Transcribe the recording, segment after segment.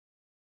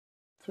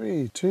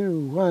Three,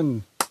 two,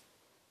 one.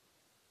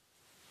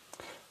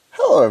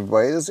 Hello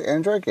everybody, this is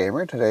Android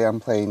Gamer. Today I'm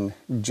playing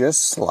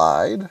Just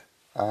Slide.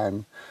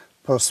 I'm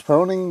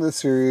postponing the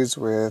series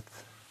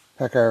with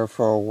Pekka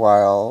for a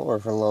while, or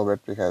for a little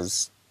bit,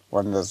 because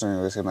one doesn't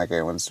really seem like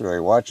anyone's really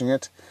watching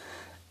it.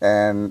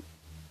 And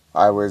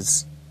I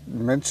was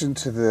mentioned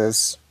to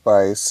this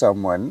by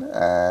someone,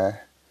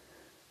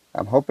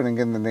 I'm hoping to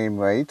get the name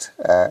right,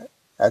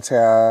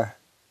 Aditya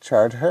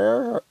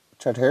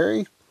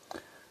Chaudhary.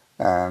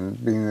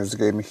 Being as a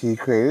game he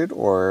created,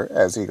 or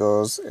as he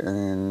goes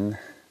in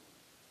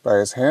by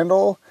his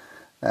handle,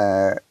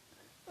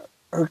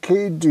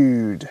 Arcade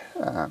Dude.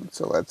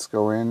 So let's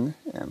go in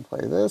and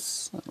play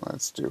this. And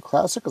let's do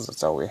Classic, because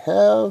that's all we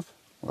have.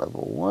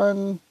 Level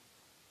 1.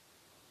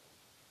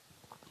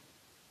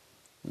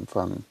 And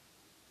from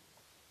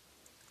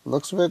the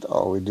looks of it,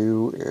 all we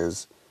do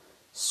is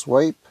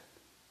swipe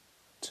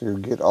to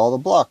get all the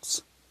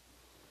blocks.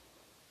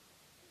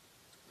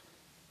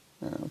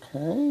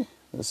 Okay,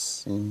 this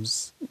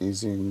seems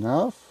easy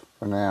enough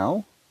for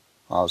now.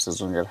 Obviously,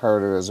 it's going to get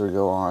harder as we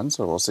go on,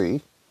 so we'll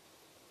see.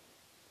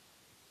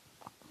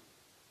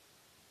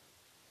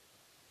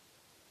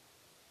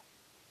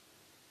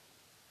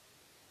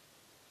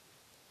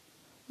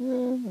 Yeah,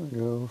 there we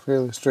go.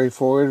 Fairly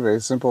straightforward,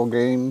 very simple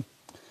game.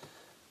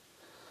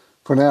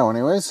 For now,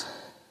 anyways.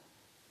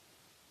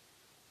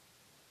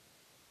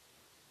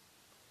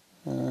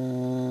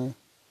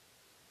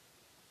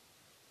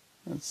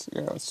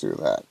 Let's do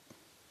that.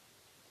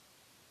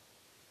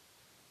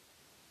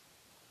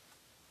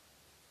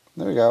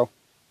 There we go.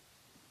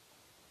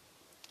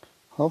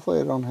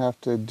 Hopefully I don't have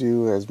to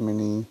do as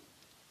many,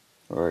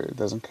 or it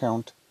doesn't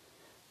count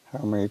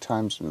how many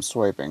times I'm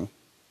swiping.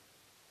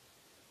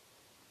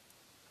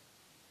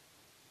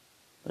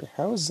 Wait,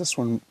 how is this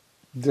one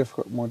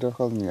more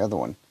difficult than the other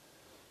one?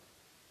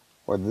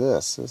 Or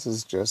this? This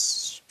is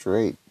just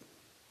straight.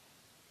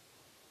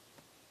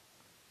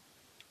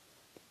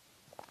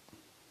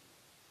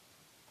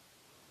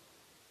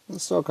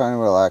 It's still kind of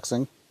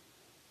relaxing.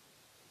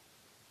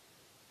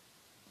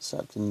 Just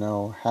have to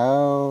know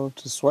how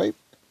to swipe,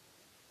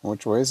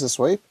 which way is to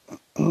swipe.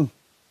 There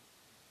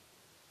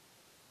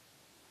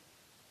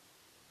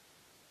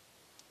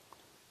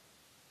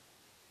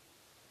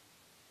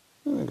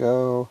we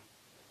go.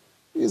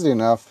 Easy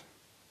enough.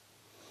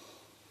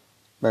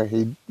 But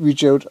he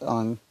reached out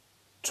on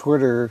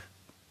Twitter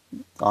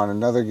on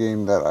another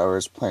game that I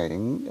was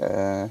playing,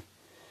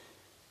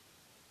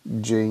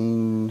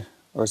 Jane,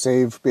 or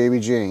Save Baby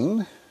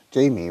Jane,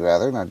 Jamie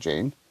rather, not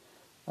Jane.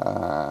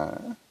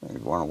 If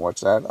you want to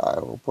watch that, I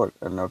will put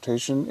a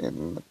notation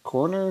in the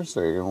corner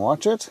so you can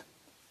watch it.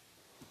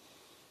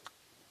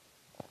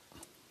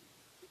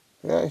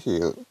 Yeah,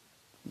 he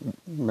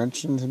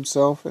mentioned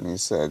himself and he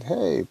said,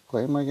 "Hey,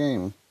 play my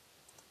game."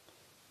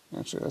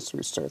 Actually, let's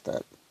restart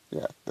that.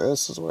 Yeah,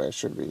 this is where I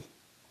should be.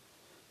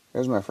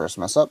 Here's my first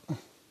mess up. At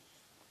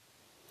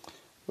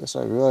least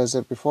I realized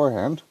it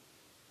beforehand.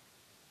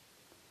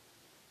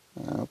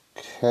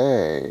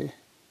 Okay.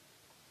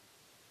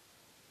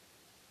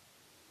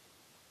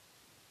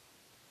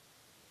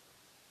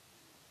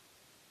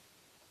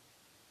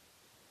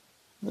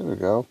 There we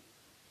go.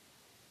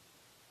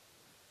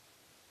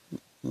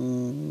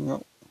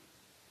 Nope.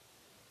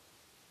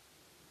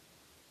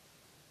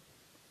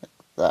 Like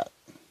that.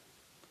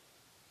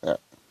 There.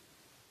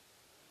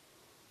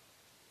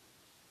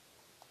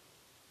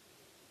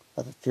 I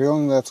have a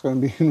feeling that's going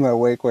to be in my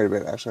way quite a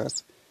bit. Actually,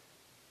 let's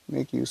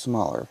make you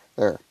smaller.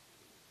 There.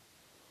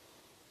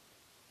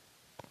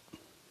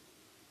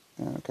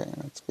 Okay,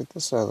 let's get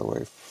this out of the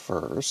way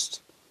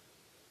first.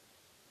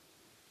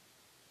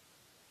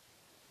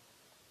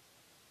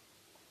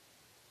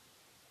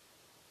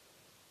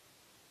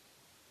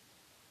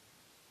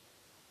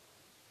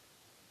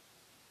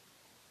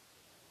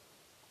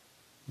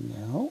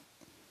 No.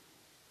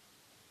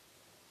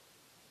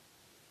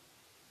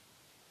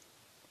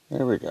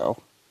 There we go.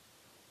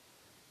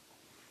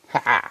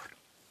 Ha!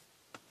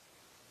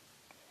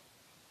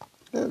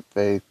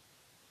 A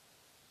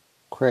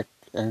quick,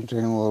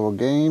 entertaining little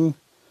game.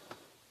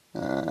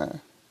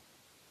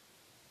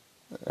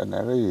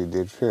 Annetta, you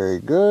did very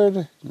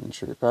good. You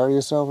should be proud of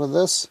yourself with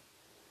this.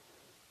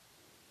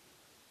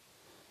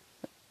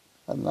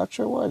 I'm not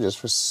sure why, just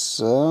for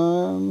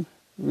some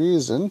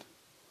reason.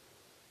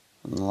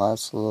 In the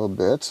last little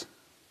bit.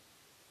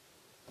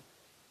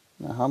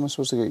 Now, how am I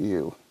supposed to get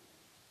you?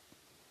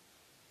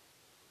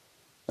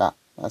 Ah,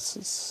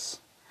 that's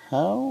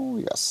how?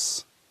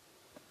 Yes.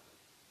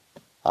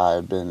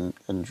 I've been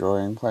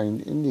enjoying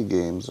playing indie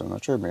games. I'm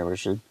not sure, maybe I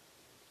should.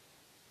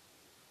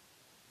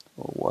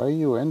 Well, why are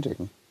you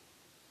ending?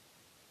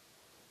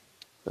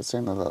 That's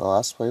saying that the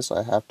last place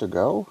I have to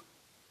go?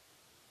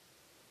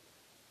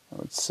 I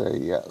would say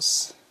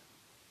yes.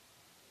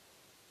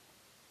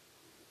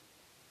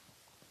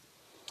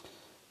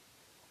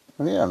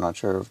 But yeah, I'm not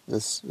sure if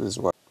this is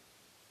what.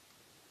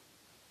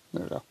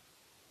 There we go.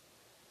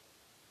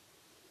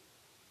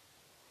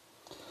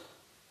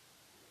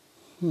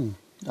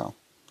 No,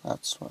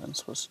 that's what I'm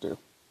supposed to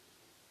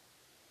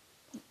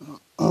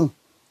do.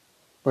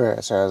 But yeah,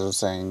 so as I was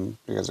saying,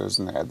 because there was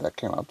an ad that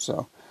came up,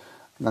 so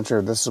I'm not sure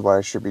if this is what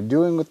I should be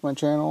doing with my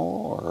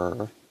channel,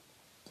 or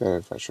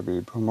if I should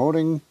be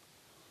promoting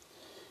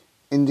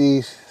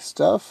indie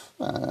stuff.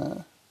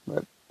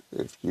 But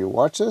if you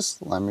watch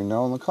this, let me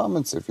know in the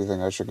comments if you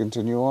think I should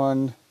continue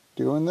on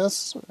doing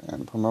this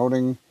and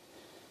promoting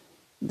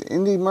the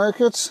indie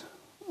market,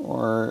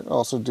 or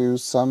also do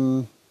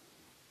some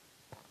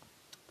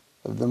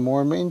of the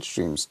more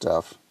mainstream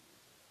stuff.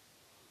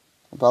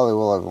 I probably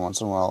will every once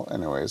in a while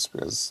anyways,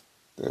 because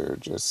they're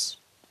just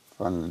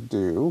fun to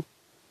do.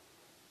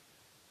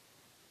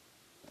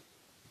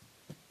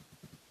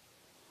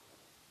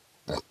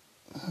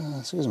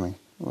 Excuse me.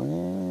 Where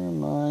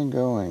am I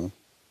going?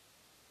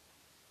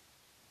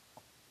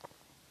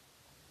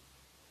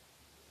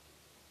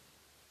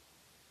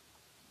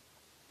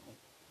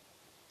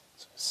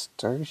 So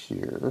start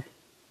here.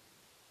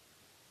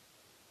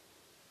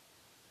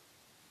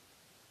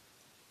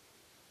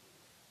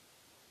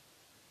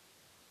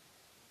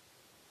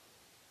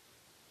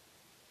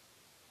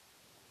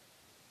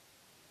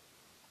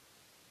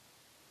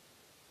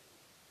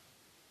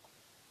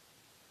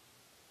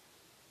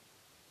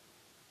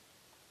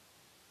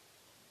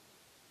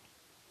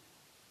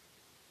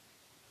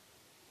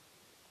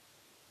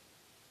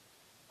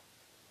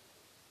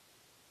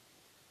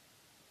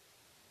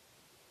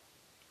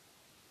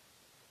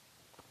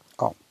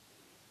 Oh.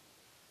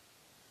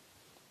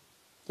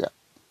 Yeah.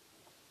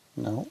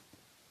 No.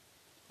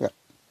 Yeah.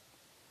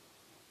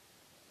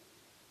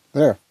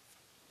 There.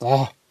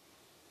 Ah.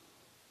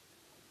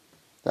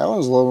 That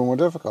one's a little bit more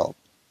difficult.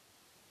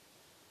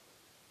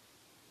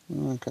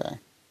 Okay.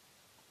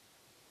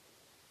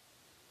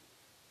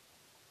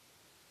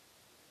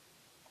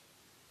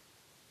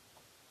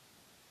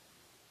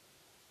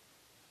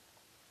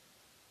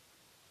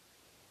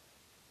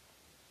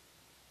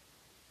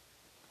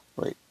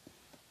 Wait.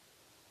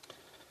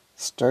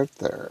 Start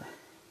there.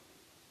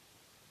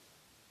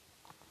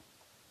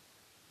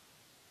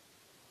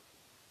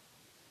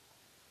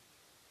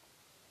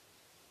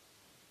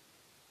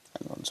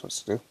 I know what I'm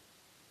supposed to do.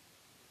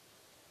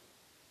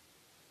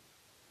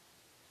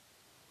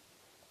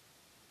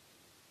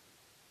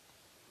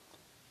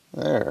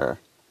 There.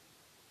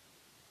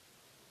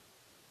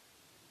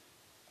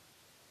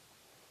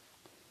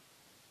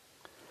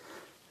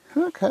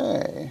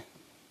 Okay.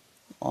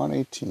 On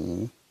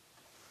 18.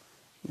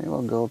 Maybe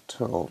we'll go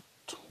till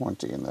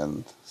 20 and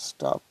then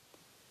stop.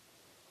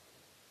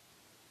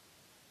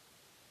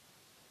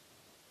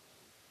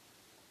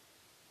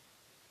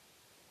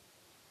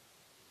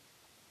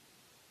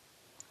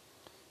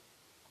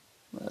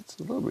 That's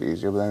a little bit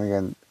easier, but then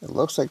again, it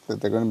looks like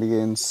that they're going to be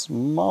getting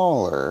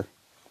smaller.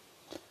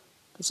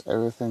 Because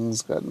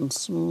everything's gotten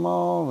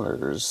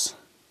smaller.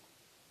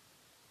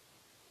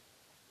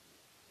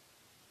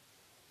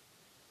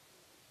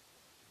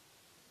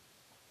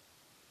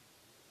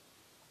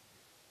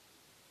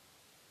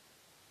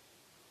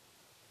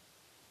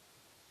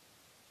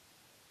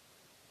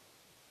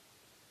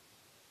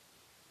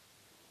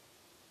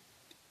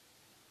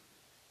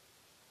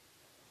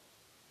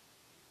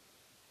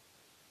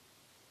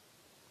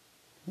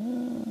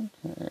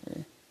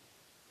 Okay.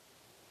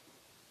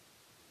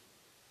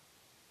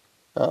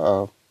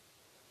 Uh-oh.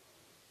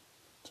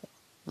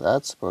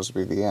 That's supposed to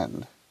be the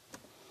end.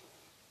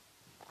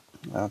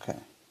 Okay.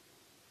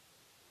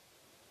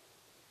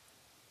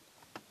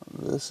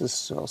 This is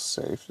still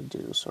safe to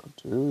do, so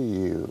do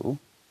you.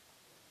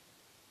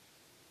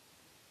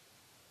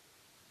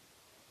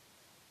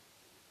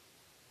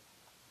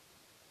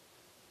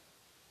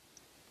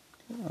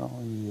 Oh,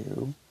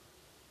 you.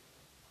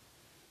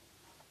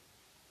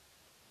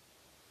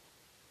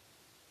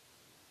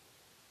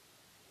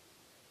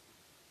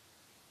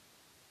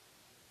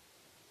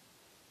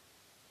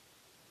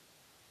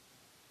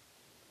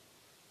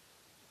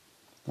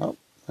 Oh,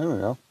 there we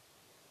go.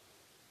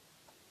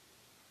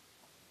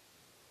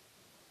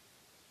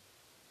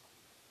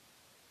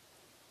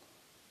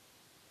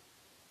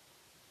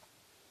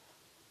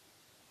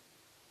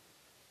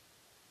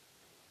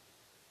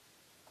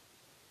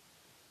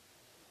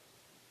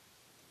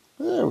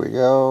 There we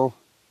go.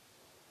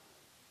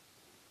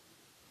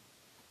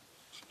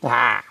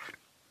 Ah!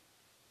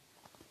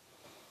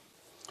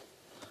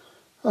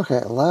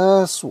 Okay,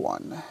 last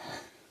one.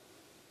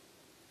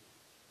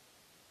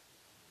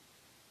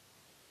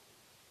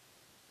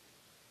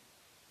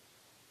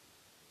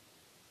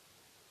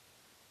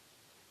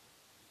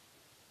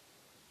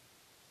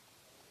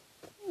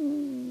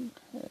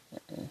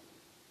 Okay.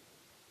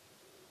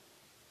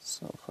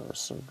 So far,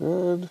 so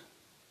good.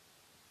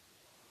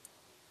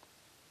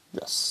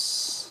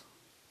 Yes.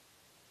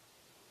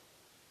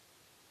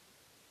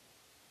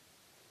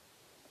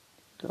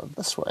 Go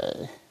this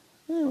way.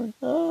 There we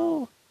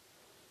go.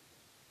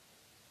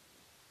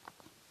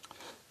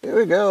 Here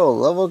we go.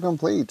 Level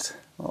complete.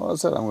 Well,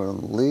 as I said, I'm going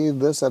to leave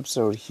this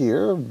episode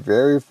here.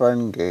 Very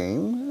fun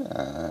game.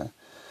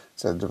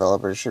 So the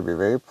developer should be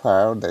very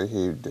proud that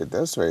he did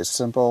this. Very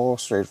simple,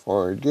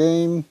 straightforward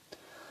game.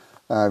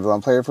 If you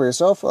want to play it for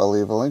yourself, I'll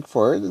leave a link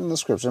for it in the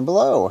description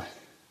below.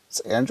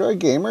 It's Android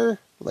Gamer.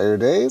 later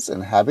days,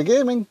 and happy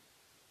gaming!